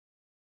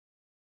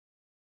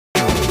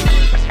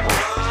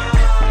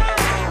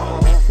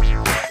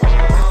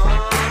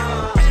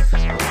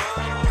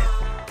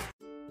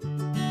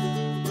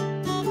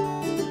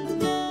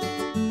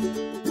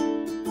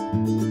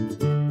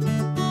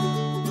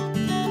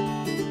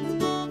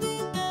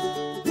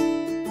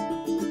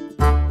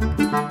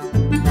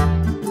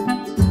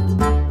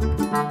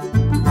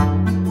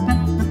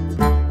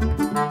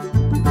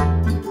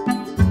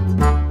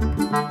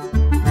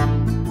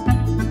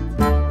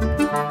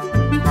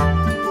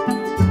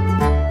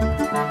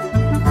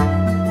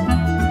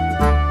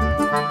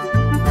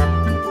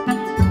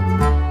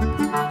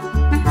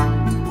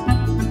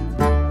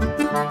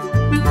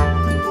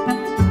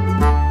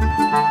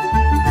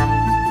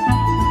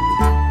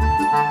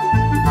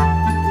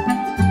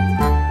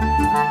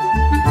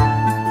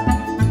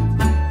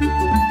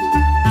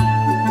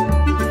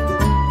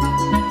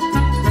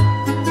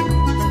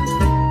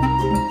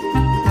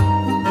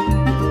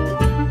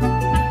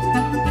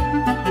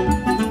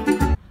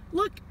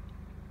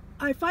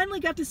finally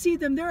got to see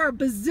them. There are a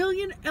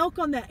bazillion elk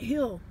on that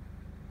hill.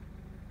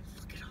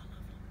 Look at all of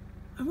them.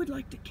 I would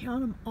like to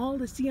count them all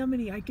to see how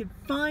many I could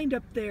find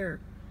up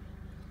there.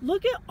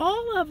 Look at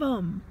all of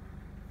them.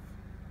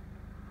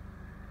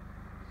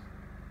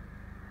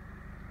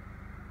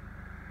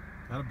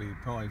 That'll be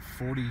probably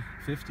 40,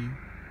 50.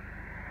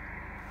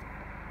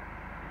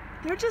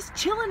 They're just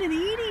chilling and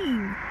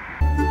eating.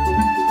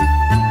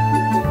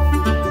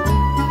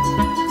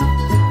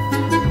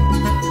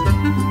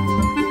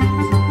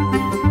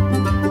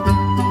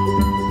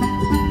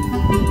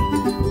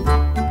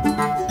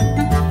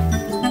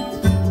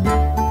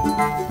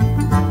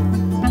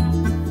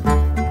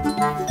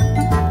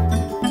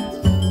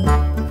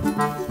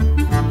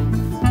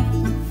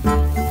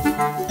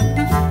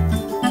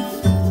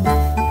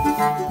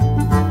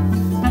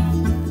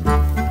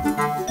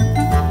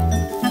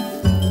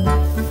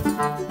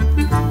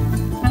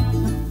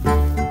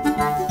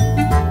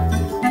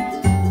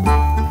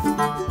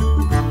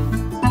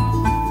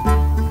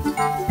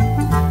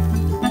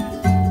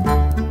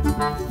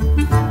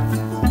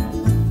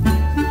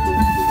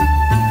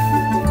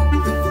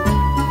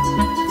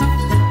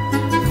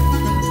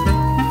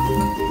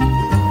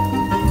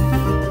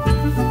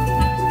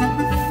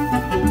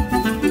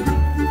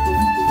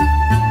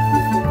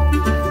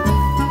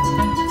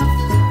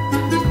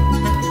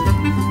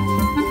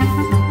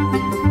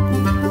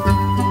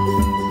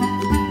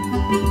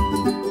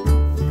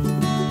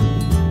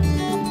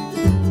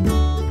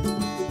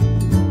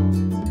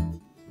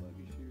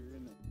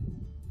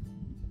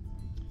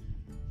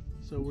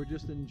 So we're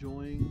just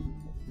enjoying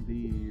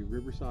the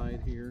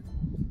riverside here.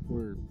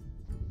 We're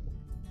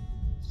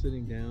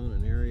sitting down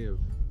an area of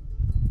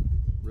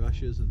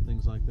rushes and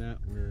things like that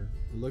where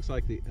it looks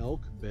like the elk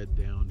bed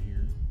down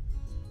here,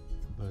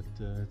 but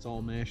it's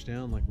all mashed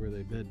down like where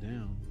they bed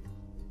down.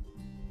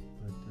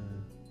 But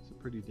it's a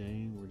pretty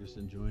day. We're just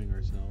enjoying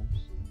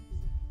ourselves.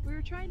 We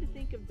were trying to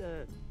think of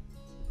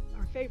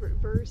our favorite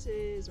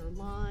verses or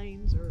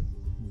lines or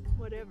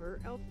whatever.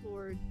 Elf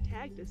Lord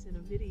tagged us in a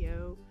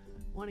video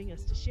wanting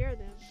us to share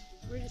them.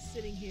 We're just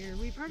sitting here.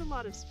 We've heard a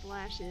lot of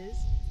splashes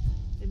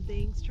and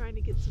things, trying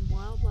to get some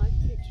wildlife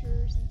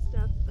pictures and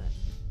stuff, but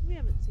we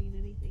haven't seen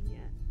anything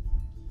yet.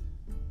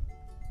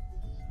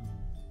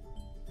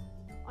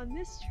 On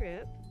this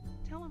trip,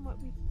 tell them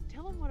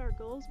what our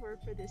goals were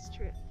for this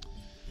trip.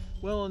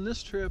 Well, on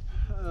this trip,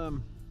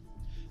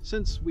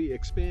 since we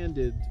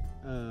expanded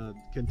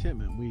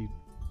Contentment, we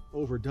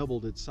over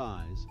doubled its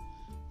size.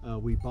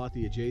 We bought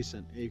the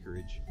adjacent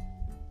acreage.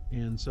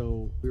 And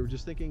so we were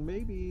just thinking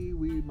maybe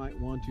we might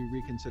want to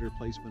reconsider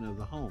placement of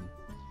the home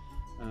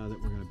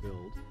that we're going to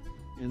build.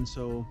 And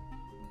so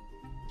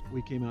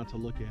we came out to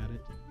look at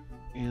it.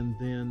 And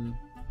then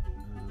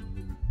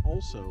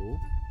also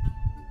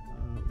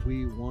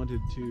we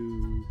wanted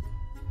to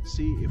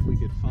see if we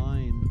could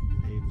find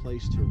a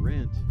place to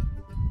rent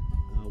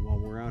while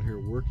we're out here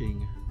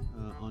working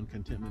on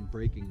Contentment,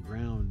 breaking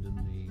ground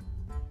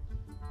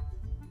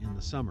in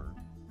the summer.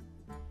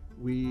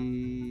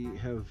 We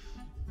have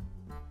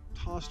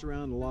tossed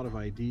around a lot of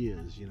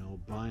ideas, you know,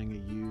 buying a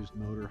used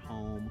motor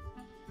home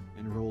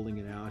and rolling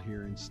it out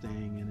here and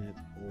staying in it,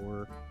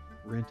 or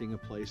renting a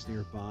place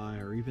nearby,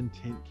 or even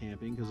tent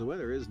camping, because the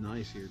weather is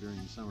nice here during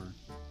the summer.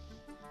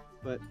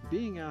 But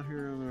being out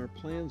here, and our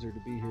plans are to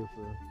be here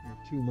for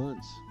 2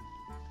 months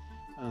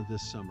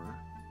this summer,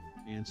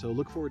 and so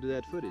look forward to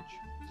that footage.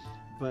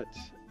 But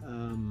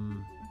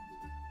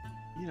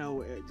you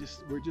know,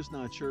 we're just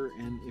not sure,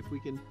 and if we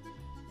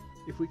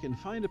can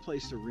find a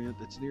place to rent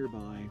that's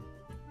nearby,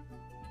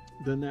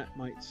 then that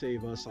might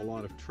save us a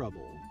lot of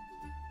trouble,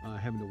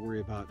 having to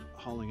worry about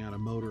hauling out a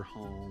motor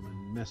home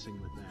and messing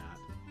with that.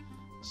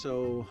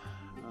 So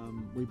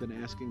we've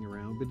been asking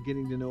around, been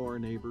getting to know our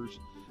neighbors.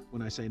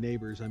 When I say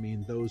neighbors, I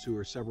mean those who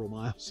are several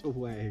miles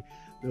away.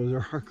 Those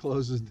are our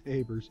closest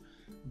neighbors.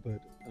 But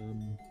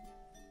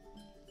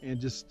and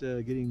just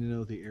getting to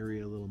know the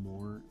area a little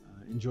more,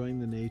 enjoying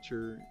the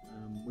nature.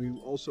 We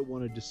also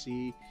wanted to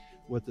see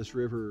what this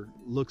river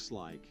looks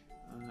like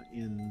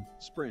in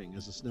spring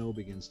as the snow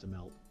begins to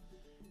melt.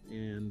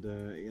 And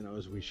you know,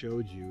 as we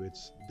showed you,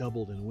 it's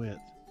doubled in width,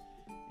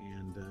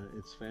 and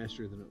it's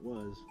faster than it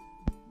was.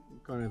 We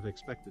kind of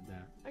expected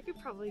that. I could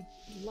probably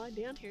lie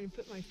down here and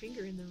put my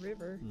finger in the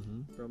river.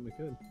 Probably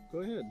could. Go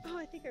ahead. Oh,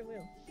 I think I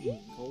will.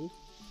 Hold.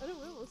 I don't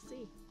know. We'll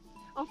see.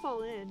 I'll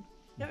fall in.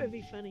 That would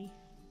be funny.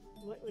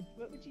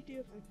 What would you do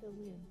if I fell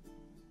in?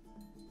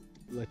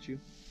 Let you.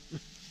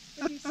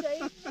 Would you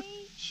save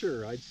me?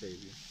 Sure, I'd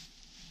save you.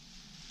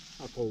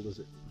 How cold is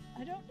it?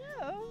 I don't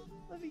know.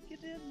 Let me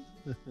get in.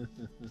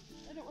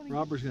 I don't want to.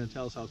 Robert's going to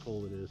tell us how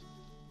cold it is.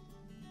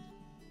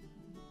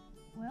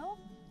 Well,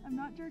 I'm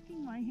not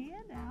jerking my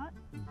hand out.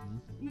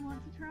 You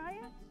want to try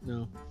it?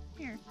 No.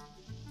 Here.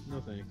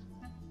 No thanks.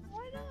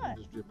 Why not?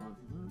 Just drip on.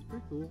 Oh, it's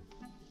pretty cool.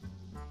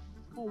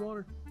 Cold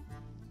water.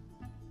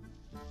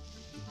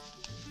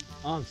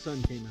 Oh, the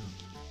sun came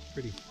out.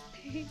 Pretty.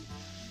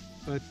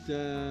 But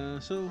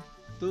so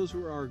those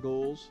were our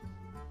goals.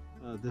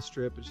 This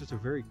trip, it's just a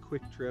very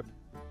quick trip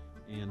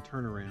and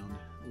turnaround.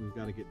 We've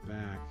got to get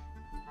back.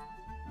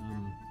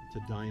 to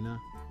Dinah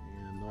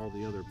and all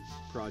the other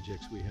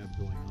projects we have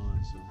going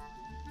on, so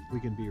we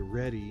can be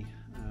ready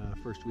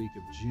first week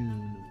of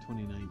June of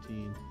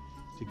 2019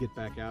 to get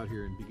back out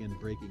here and begin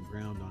breaking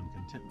ground on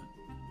Contentment.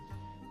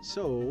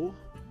 So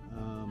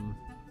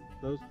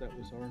that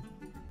was our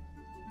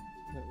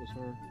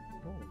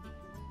goal.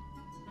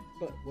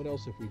 But what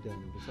else have we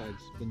done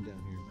besides been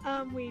down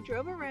here? We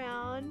drove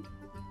around,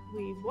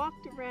 we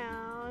walked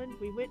around,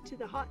 we went to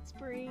the hot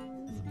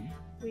springs,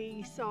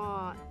 we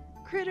saw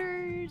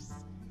critters,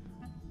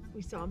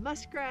 we saw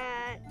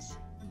muskrat,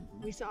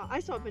 I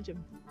saw a bunch of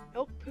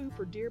elk poop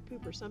or deer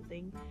poop or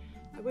something.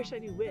 I wish I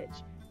knew which.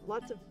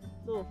 Lots of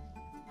little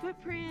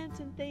footprints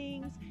and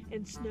things,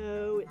 and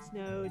snow. It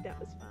snowed. That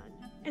was fun.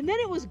 And then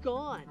it was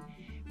gone.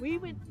 We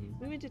went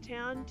to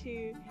town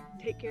to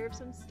take care of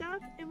some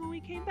stuff, and when we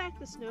came back,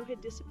 the snow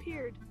had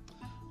disappeared.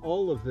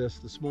 All of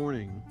this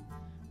morning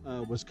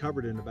was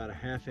covered in about a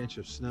 ½ inch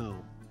of snow,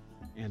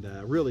 and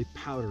really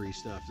powdery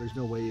stuff. There's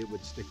no way it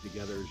would stick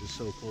together. It's just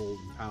so cold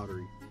and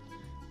powdery.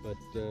 But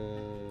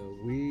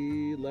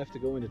we left to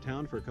go into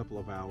town for a couple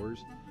of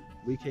hours.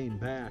 We came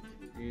back,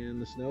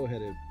 and the snow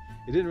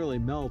it didn't really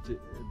melt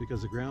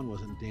because the ground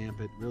wasn't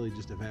damp. It really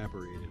just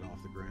evaporated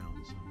off the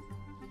ground. So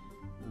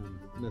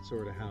and that's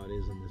sort of how it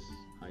is in this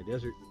high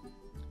desert.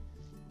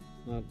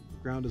 The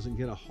ground doesn't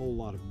get a whole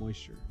lot of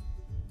moisture.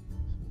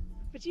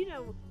 But you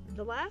know,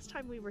 the last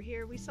time we were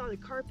here, we saw the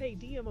carpe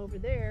diem over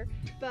there,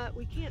 but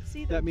we can't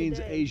see them That means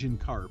today. Asian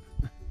carp.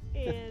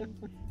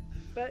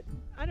 But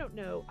I don't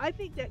know. I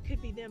think that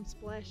could be them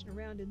splashing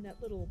around in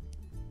that little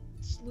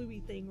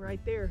sloughy thing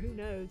right there. Who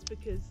knows?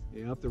 Because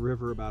yeah, up the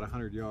river about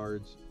 100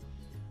 yards,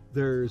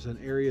 there's an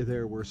area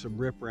there where some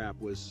riprap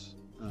was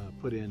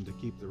put in to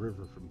keep the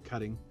river from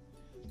cutting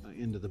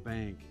into the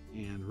bank,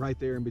 and right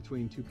there in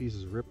between two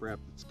pieces of riprap,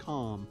 it's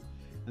calm,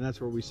 and that's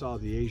where we saw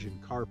the Asian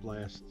carp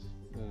last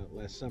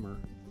summer,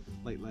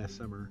 late last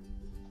summer.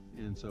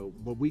 And so,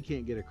 but we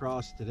can't get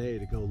across today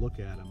to go look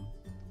at them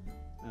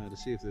to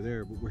see if they're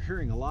there. But we're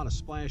hearing a lot of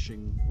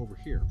splashing over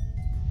here,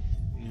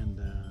 and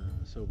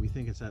so we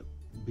think it's that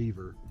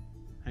beaver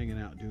hanging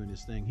out doing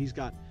his thing. He's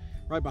got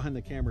right behind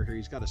the camera here.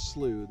 He's got a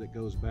slough that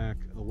goes back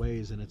a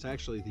ways, and it's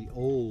actually the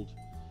old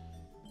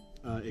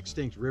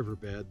extinct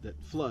riverbed that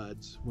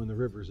floods when the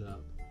river's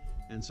up,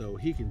 and so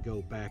he can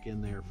go back in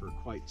there for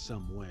quite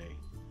some way,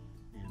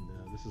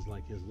 and this is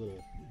like his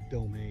little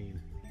domain.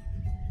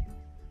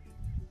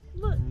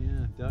 look,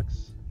 Yeah,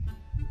 ducks.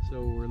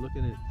 So we're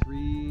looking at 3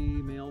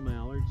 male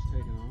mallards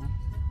taking off.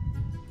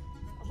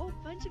 a whole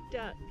bunch of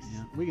ducks.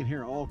 Yeah, we can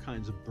hear all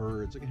kinds of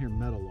birds. I can hear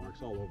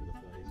meadowlarks all over the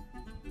place.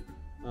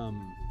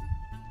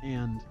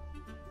 And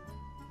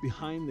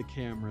behind the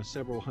camera,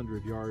 several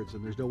hundred yards,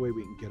 and there's no way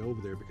we can get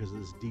over there because of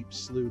this deep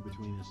slough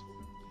between us.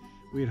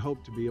 We had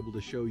hoped to be able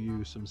to show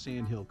you some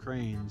sandhill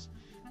cranes.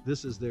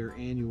 This is their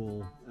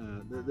annual,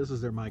 this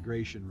is their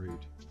migration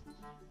route,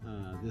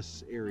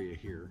 this area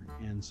here.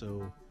 And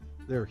so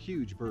they're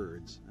huge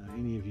birds.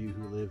 Any of you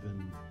who live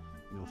in,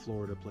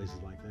 Florida,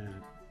 places like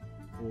that,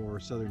 or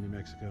southern New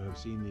Mexico have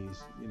seen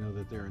these,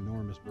 that they're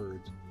enormous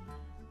birds.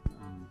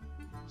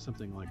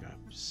 Something like a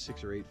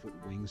 6 or 8 foot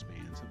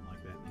wingspan, something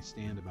like that. And they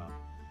stand about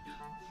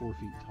 4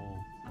 feet tall.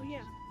 Oh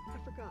yeah, I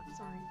forgot.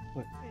 Sorry.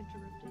 What? I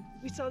interrupted.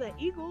 We saw that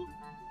eagle.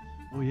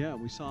 Oh yeah,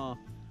 we saw.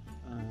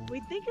 We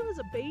think it was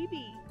a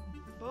baby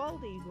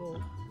bald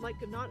eagle, like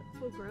a not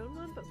full grown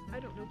one, but I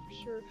don't know for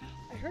sure.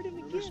 I heard him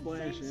Another again,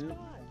 splash, same yeah.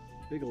 spot.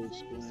 Big old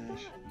Same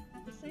splash.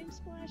 spot. The same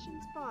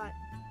splashing spot.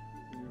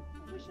 Yeah.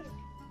 I wish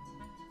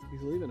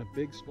He's leaving a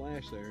big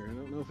splash there. I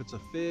don't know if it's a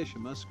fish, a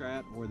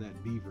muskrat, or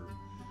that beaver.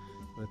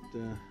 But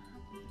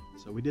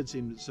so we did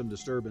see some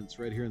disturbance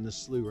right here in this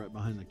slough right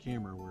behind the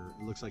camera, where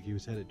it looks like he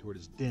was headed toward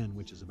his den,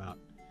 which is about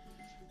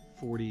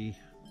 40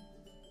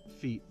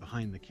 feet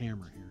behind the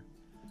camera here.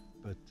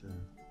 But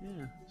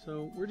yeah,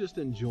 so we're just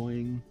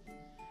enjoying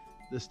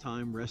this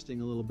time,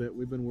 resting a little bit.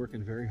 We've been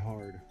working very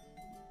hard,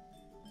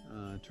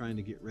 trying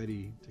to get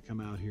ready to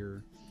come out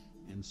here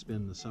and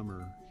spend the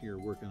summer here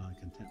working on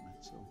Contentment.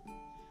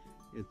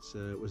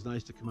 So it was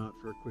nice to come out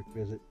for a quick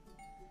visit,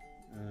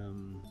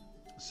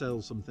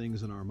 settle some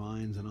things in our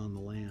minds and on the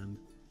land,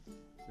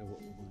 so what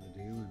we're going to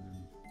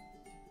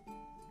do,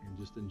 and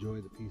just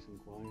enjoy the peace and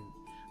quiet.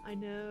 I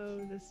know,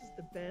 this is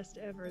the best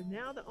ever.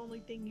 Now the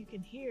only thing you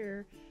can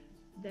hear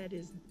that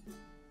is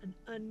an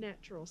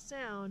unnatural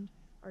sound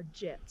are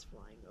jets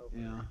flying over.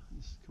 Yeah,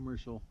 it's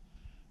commercial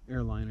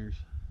airliners,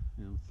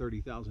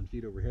 30,000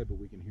 feet overhead, but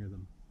we can hear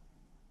them.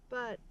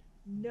 But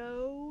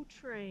no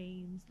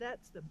trains.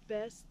 That's the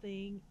best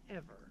thing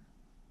ever.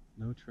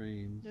 No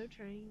trains. No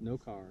trains. No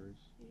cars.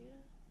 Yeah.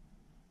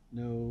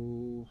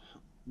 No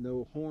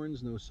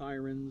horns, no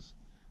sirens,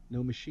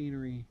 no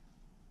machinery,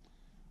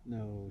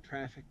 no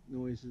traffic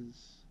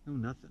noises, no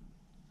nothing.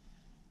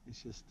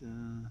 It's just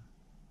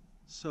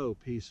so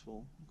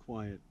peaceful,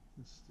 quiet.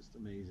 It's just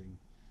amazing.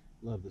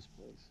 Love this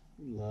place.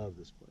 We love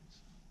this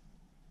place.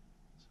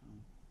 So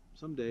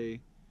someday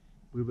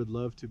we would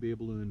love to be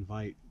able to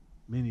invite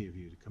many of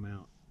you to come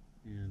out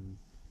and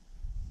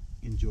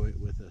enjoy it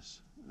with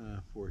us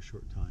for a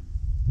short time.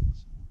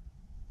 So,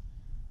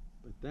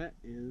 But that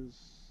is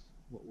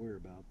what we're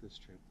about this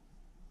trip.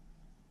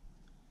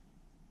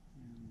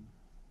 And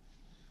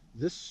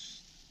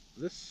this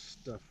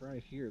stuff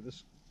right here,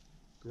 this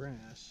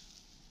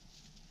grass,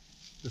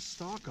 the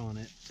stalk on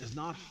it is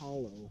not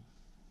hollow,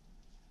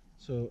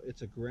 so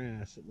it's a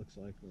grass. It looks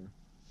like, or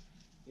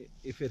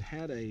if it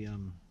had a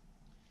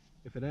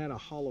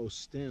hollow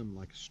stem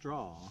like a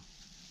straw,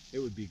 it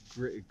would be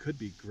great. It could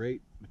be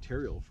great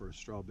material for a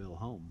straw bale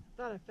home.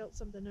 I thought I felt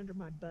something under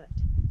my butt.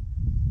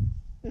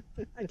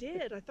 I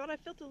did. I thought I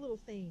felt a little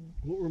thing.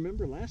 Well,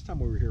 remember last time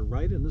we were here,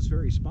 right in this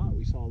very spot,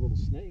 we saw a little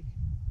snake.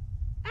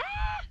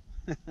 Ah!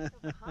 So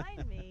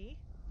behind me,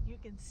 you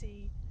can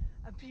see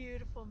a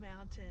beautiful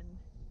mountain.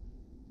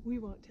 We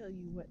won't tell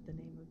you what the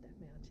name of that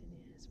mountain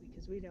is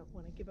because we don't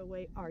want to give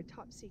away our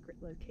top secret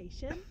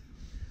location.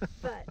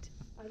 But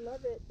I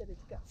love it that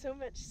it's got so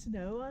much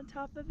snow on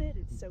top of it.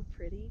 It's so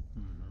pretty.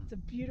 It's a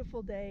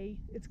beautiful day.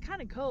 It's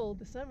kind of cold.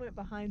 The sun went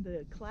behind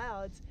the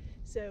clouds,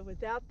 so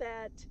without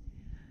that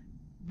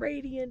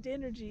radiant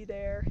energy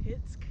there, it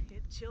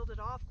chilled it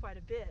off quite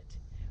a bit.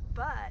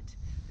 But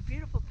the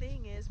beautiful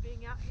thing is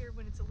being out here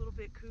when it's a little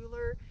bit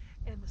cooler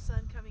and the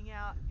sun coming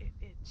out,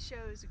 it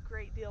shows a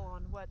great deal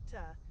on what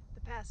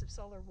the passive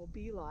solar will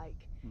be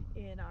like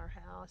in our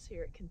house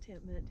here at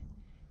Contentment.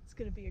 It's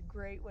going to be a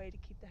great way to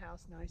keep the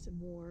house nice and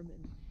warm,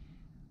 and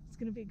it's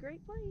going to be a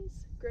great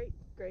place. Great.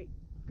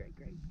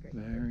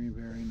 Very,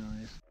 very